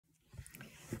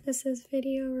This is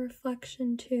video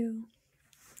reflection 2.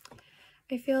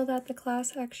 I feel that the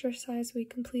class exercise we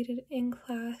completed in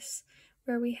class,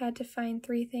 where we had to find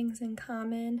 3 things in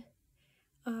common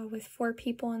with 4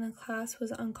 people in the class,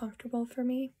 was uncomfortable for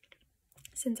me,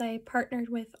 since I partnered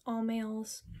with all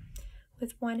males,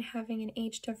 with one having an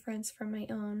age difference from my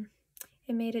own.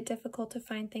 It made it difficult to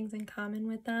find things in common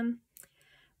with them.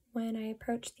 When I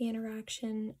approached the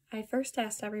interaction, I first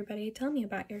asked everybody, "Tell me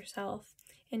about yourself,"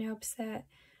 in hopes that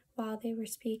while they were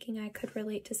speaking, I could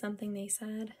relate to something they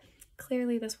said.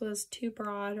 Clearly, this was too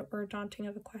broad or daunting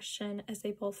of a question, as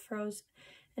they both froze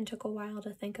and took a while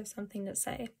to think of something to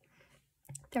say.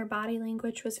 Their body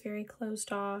language was very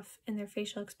closed off, and their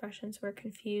facial expressions were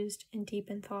confused and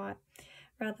deep in thought,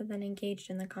 rather than engaged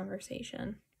in the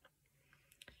conversation.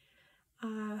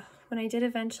 When I did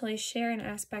eventually share an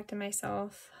aspect of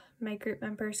myself, my group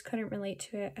members couldn't relate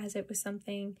to it, as it was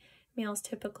something males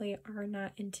typically are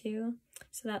not into,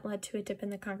 so that led to a dip in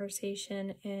the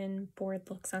conversation and bored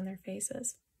looks on their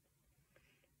faces.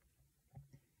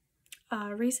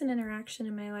 A recent interaction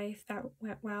in my life that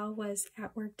went well was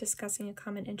at work discussing a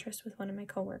common interest with one of my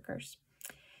coworkers.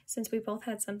 Since we both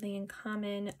had something in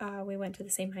common, we went to the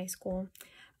same high school.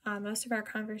 Most of our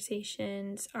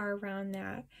conversations are around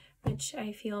that, which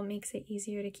I feel makes it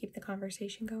easier to keep the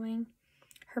conversation going.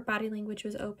 Her body language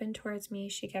was open towards me.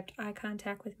 She kept eye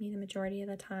contact with me the majority of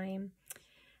the time.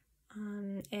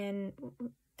 And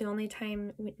the only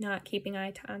time not keeping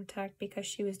eye contact because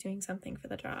she was doing something for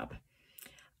the job.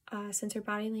 Since her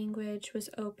body language was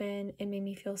open, it made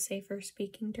me feel safer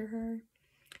speaking to her.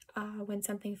 When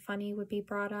something funny would be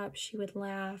brought up, she would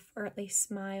laugh or at least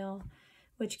smile,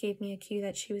 which gave me a cue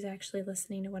that she was actually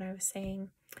listening to what I was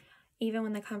saying. Even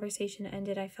when the conversation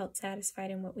ended, I felt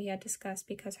satisfied in what we had discussed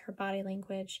because her body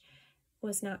language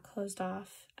was not closed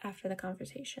off after the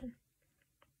conversation.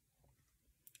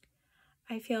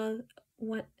 I feel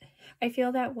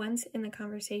that once in the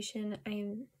conversation, I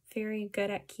am very good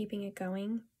at keeping it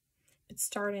going, but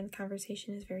starting the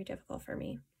conversation is very difficult for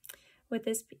me. With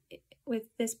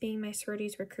this being my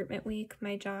sorority's recruitment week,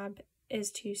 my job is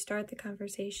to start the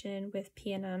conversation with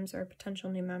PNMs or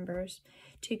potential new members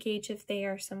to gauge if they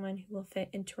are someone who will fit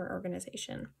into our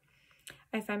organization.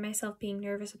 I find myself being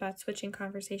nervous about switching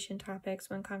conversation topics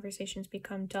when conversations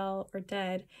become dull or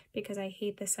dead because I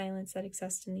hate the silence that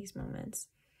exists in these moments.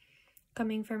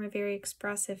 Coming from a very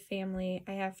expressive family,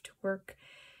 I have to work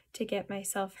to get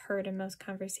myself heard in most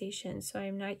conversations, so I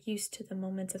am not used to the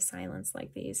moments of silence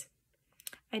like these.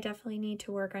 I definitely need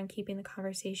to work on keeping the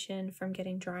conversation from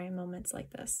getting dry in moments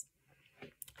like this.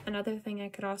 Another thing I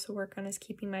could also work on is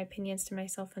keeping my opinions to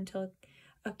myself until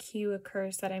a cue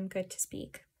occurs that I'm good to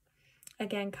speak.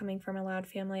 Again, coming from a loud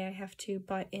family, I have to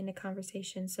butt into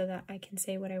conversation so that I can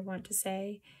say what I want to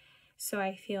say. So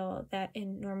I feel that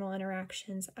in normal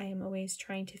interactions, I am always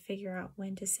trying to figure out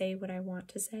when to say what I want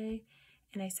to say,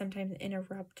 and I sometimes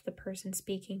interrupt the person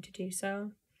speaking to do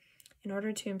so. In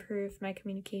order to improve my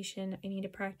communication, I need to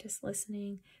practice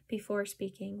listening before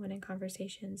speaking when in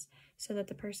conversations so that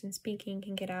the person speaking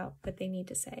can get out what they need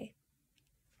to say.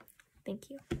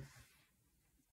 Thank you.